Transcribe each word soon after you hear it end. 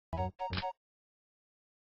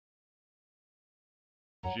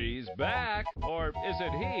She's back, or is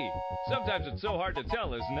it he? Sometimes it's so hard to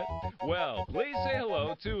tell, isn't it? Well, please say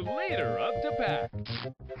hello to leader of the pack.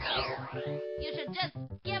 You should just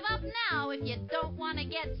give up now if you don't want to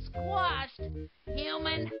get squashed,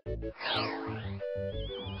 human.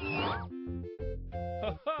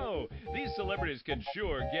 Ho-ho! These celebrities can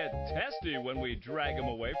sure get testy when we drag them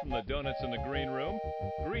away from the donuts in the green room.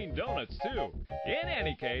 Green donuts, too. In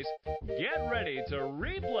any case, get ready to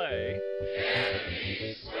replay...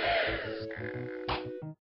 Candy Squares!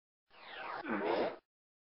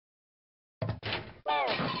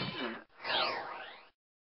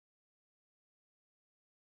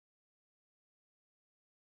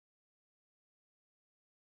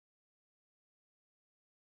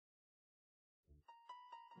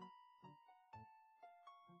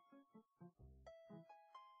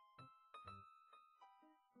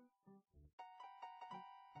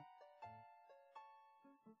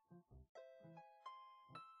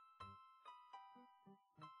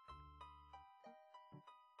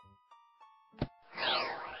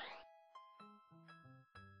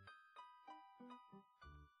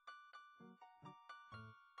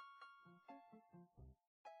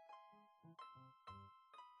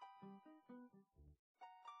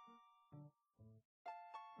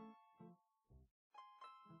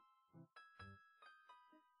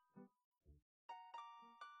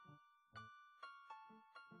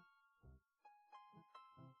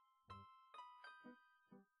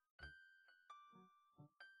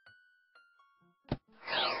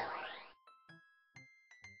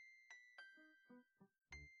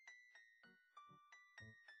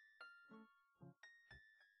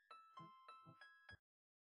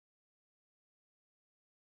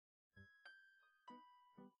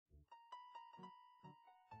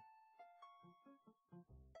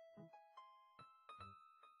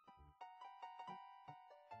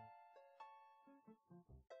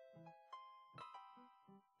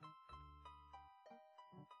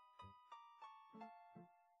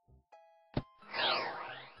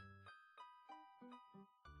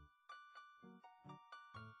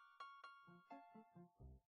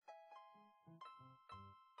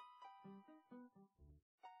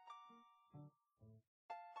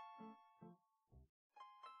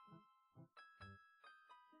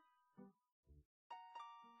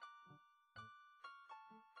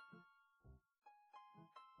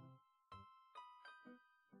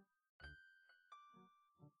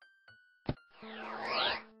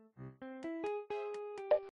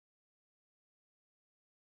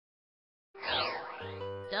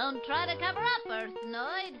 Don't try to cover up,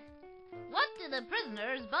 Earthnoid. What do the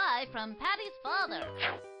prisoners buy from Patty's father?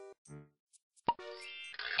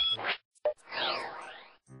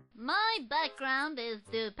 My background is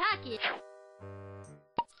to pack it.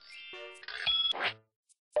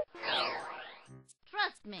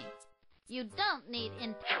 Trust me, you don't need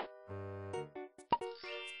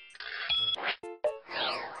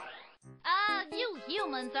you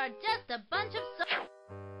humans are just a bunch of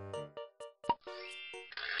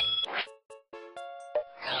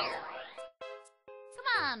Come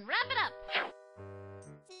on, wrap it up.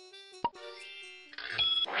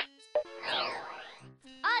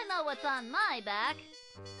 I know what's on my back.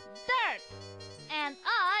 Dirt. And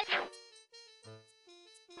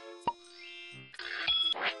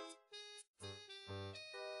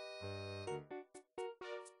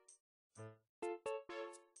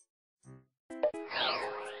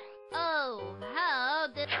Oh, how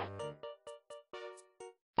did...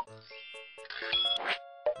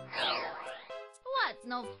 What,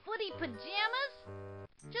 no footy pajamas?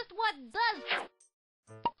 Just what does...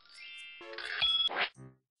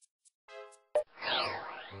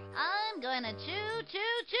 I'm going to chew, chew,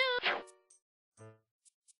 chew.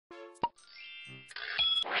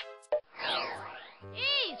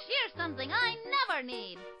 Eesh, here's something I never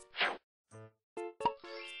need.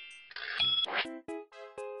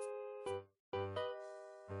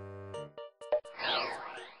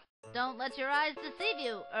 Don't let your eyes deceive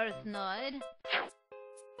you, Earthnoid.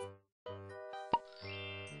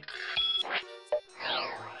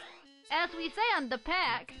 As we say on the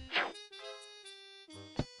pack...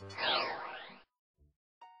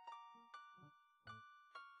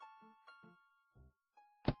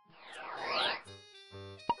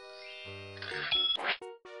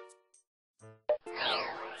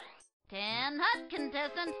 Ten hut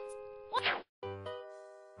contestant. What?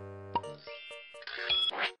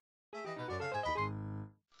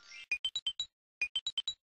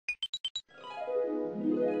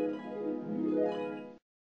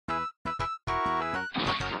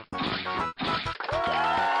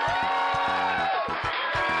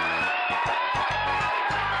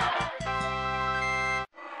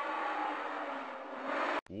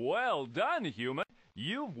 Well done, human.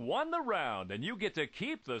 You've won the round, and you get to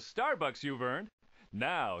keep the Starbucks you've earned.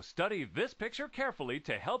 Now, study this picture carefully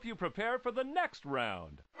to help you prepare for the next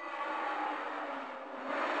round.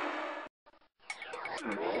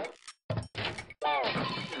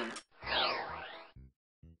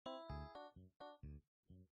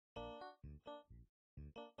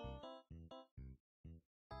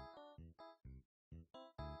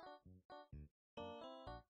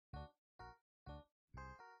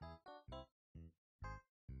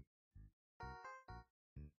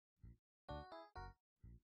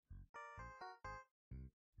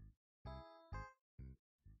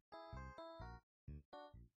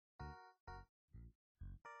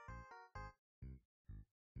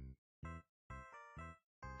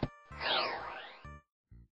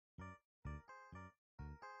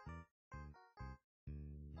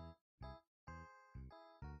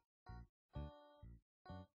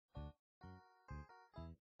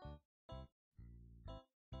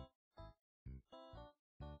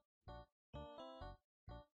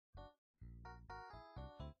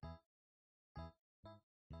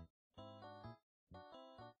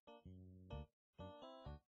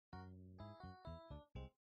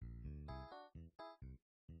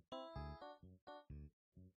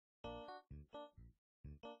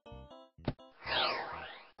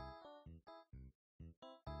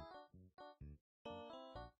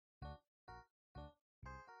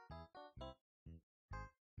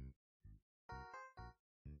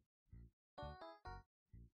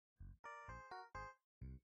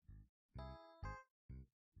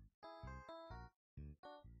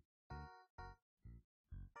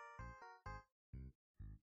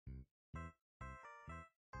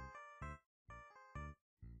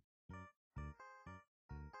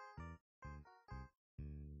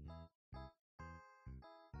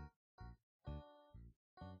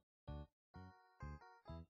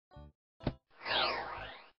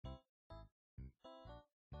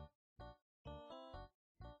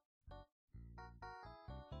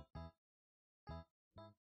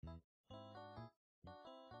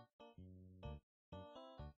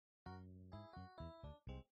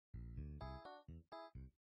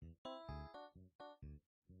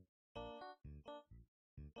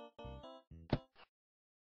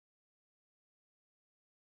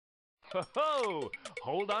 Ho-ho!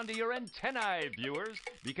 Hold on to your antennae, viewers,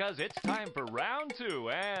 because it's time for round 2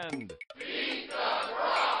 and... Beat the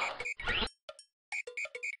rock!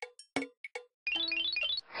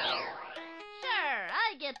 Sure,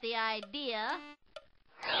 I get the idea.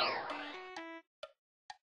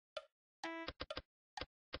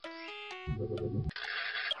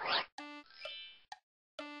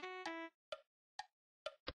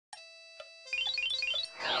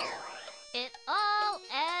 It all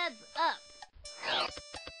adds up.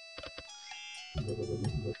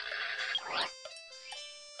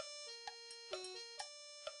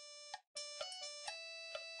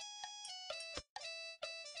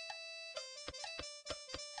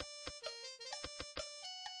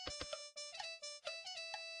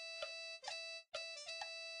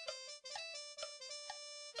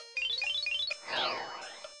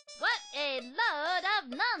 What a load of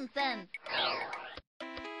nonsense!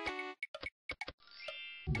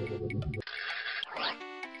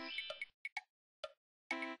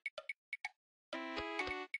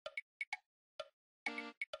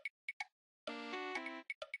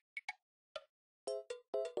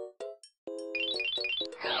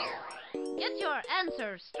 Get your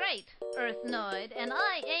answer straight, Earthnoid, and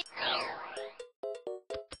I ain't...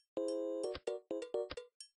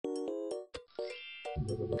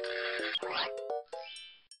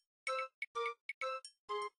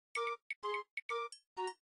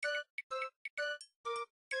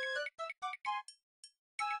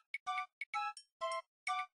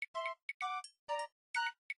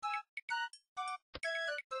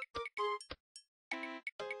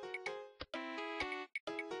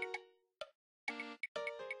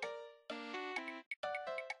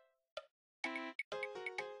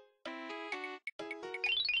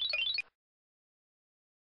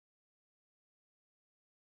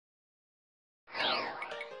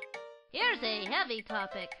 Here's a heavy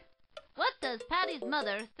topic. What does Patty's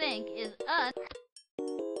mother think is un...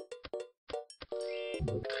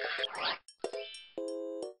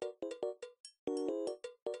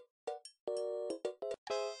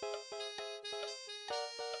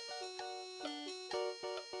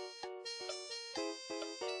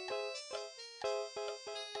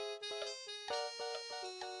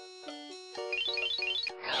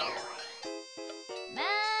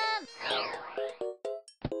 Man!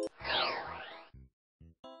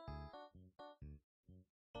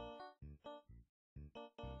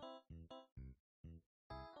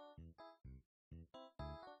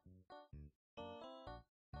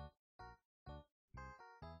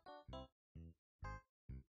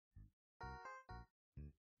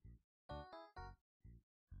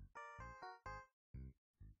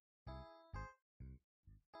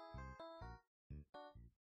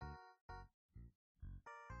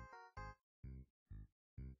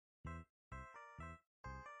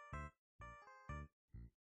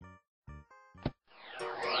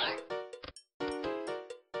 Get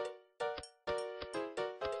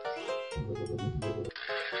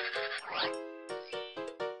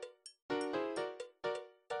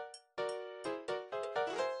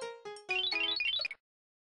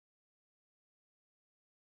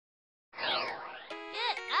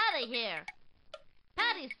out of here.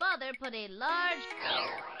 Patty's father put a large...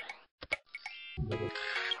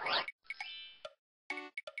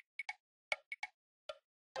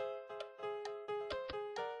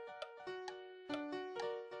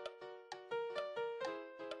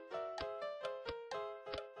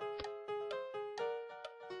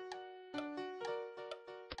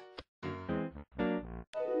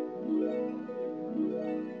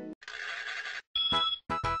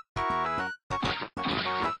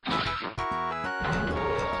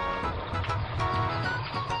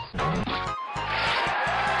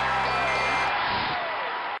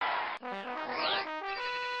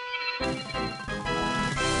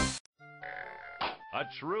 A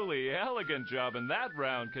truly elegant job in that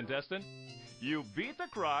round, contestant. You beat the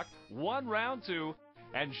croc, won round 2,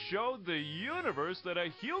 and showed the universe that a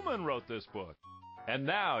human wrote this book. And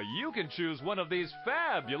now you can choose one of these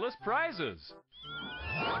fabulous prizes.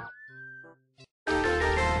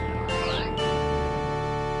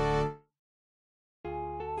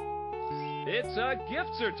 It's a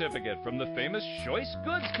gift certificate from the famous Choice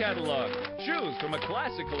Goods catalog. Choose from a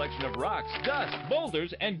classic collection of rocks, dust,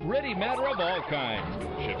 boulders, and gritty matter of all kinds.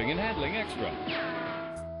 Shipping and handling extra.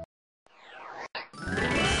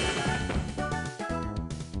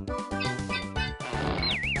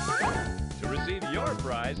 To receive your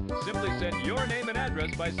prize, simply send your name and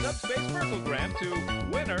address by subspace Merkelgram to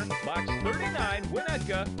Winner, Box 39,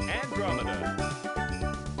 Winnetka, Andromeda.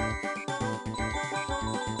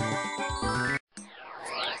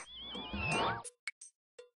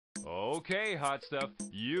 Okay, hot stuff,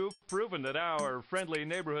 you've proven that our friendly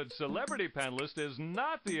neighborhood celebrity panelist is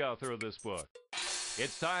not the author of this book.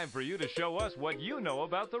 It's time for you to show us what you know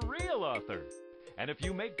about the real author. And if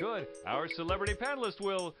you make good, our celebrity panelist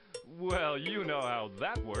will, well, you know how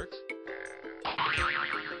that works.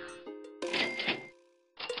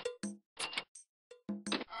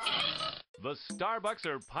 The Starbucks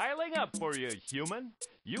are piling up for you, human.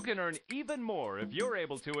 You can earn even more if you're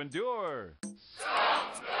able to endure...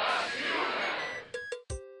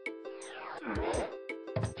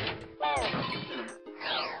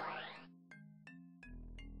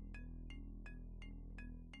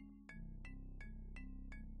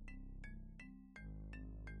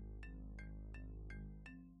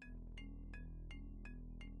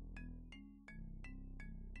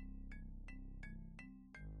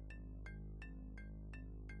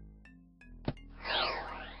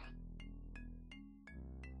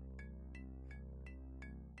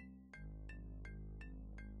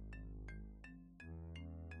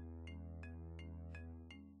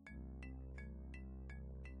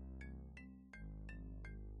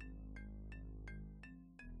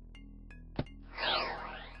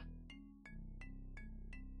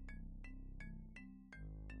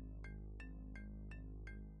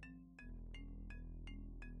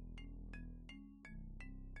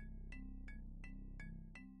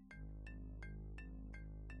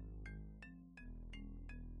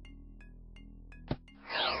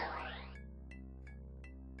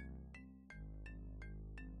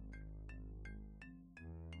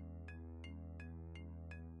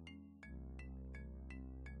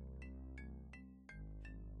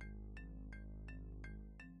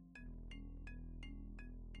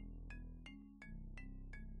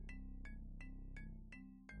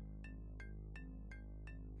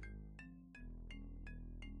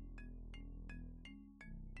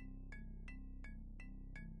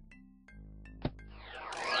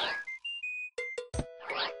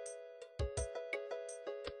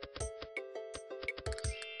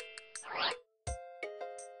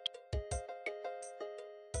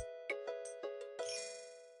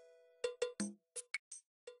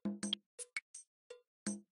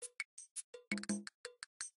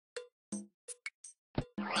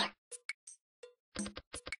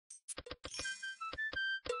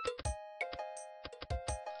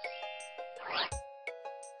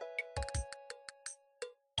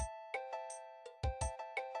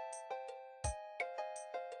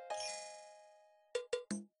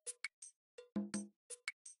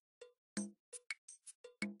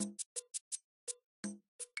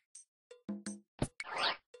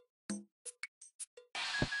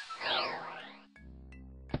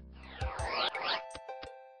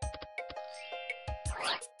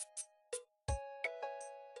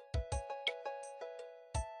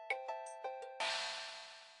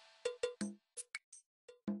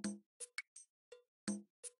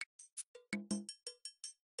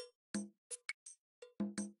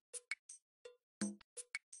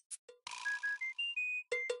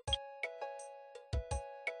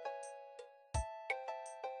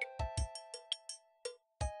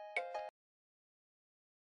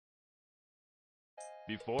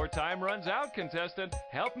 Before time runs out, contestant,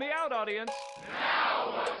 help me out, audience.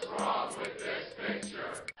 Now what's wrong with this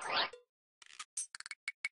picture?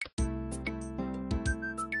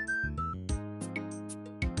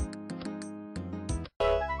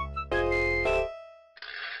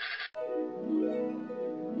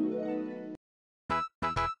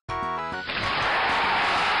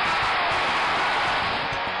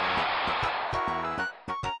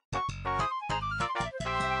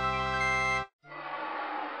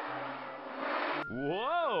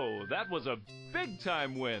 Whoa, that was a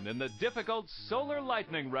big-time win in the difficult solar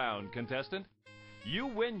lightning round, contestant. You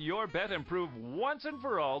win your bet and prove once and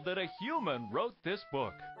for all that a human wrote this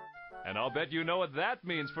book. And I'll bet you know what that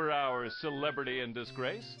means for our celebrity in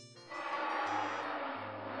disgrace.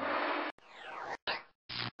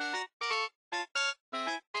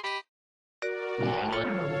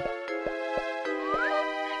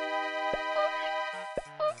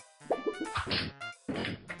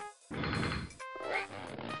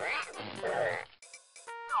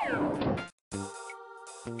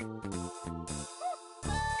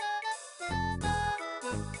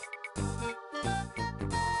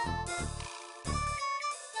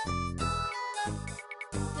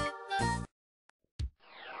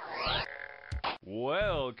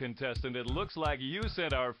 Well, contestant, it looks like you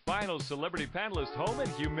sent our final celebrity panelist home in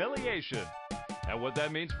humiliation. And what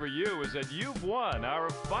that means for you is that you've won our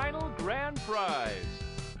final grand prize.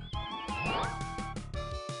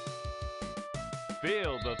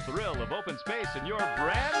 Feel the thrill of open space in your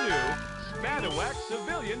brand new Spadawac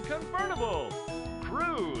Civilian Convertible.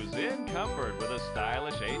 Cruise in comfort with a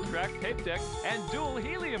stylish 8-track tape deck and dual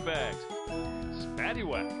helium bags.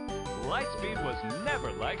 Spadawac. Lightspeed was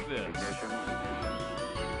never like this.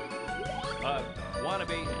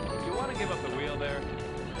 Wannabe, you want to give up the wheel there?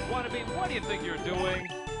 Wannabe, what do you think you're doing?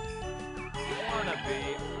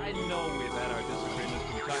 Wannabe, I know we've had our disagreements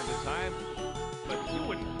from time to time, but you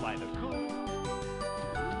wouldn't fly the coop.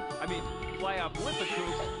 I mean, fly up with the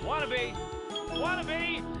coop. Wannabe!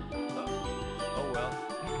 Wannabe! Oh well.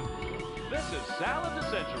 This is Sal of the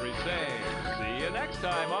Century saying, see you next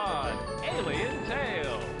time on Alien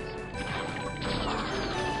Tales.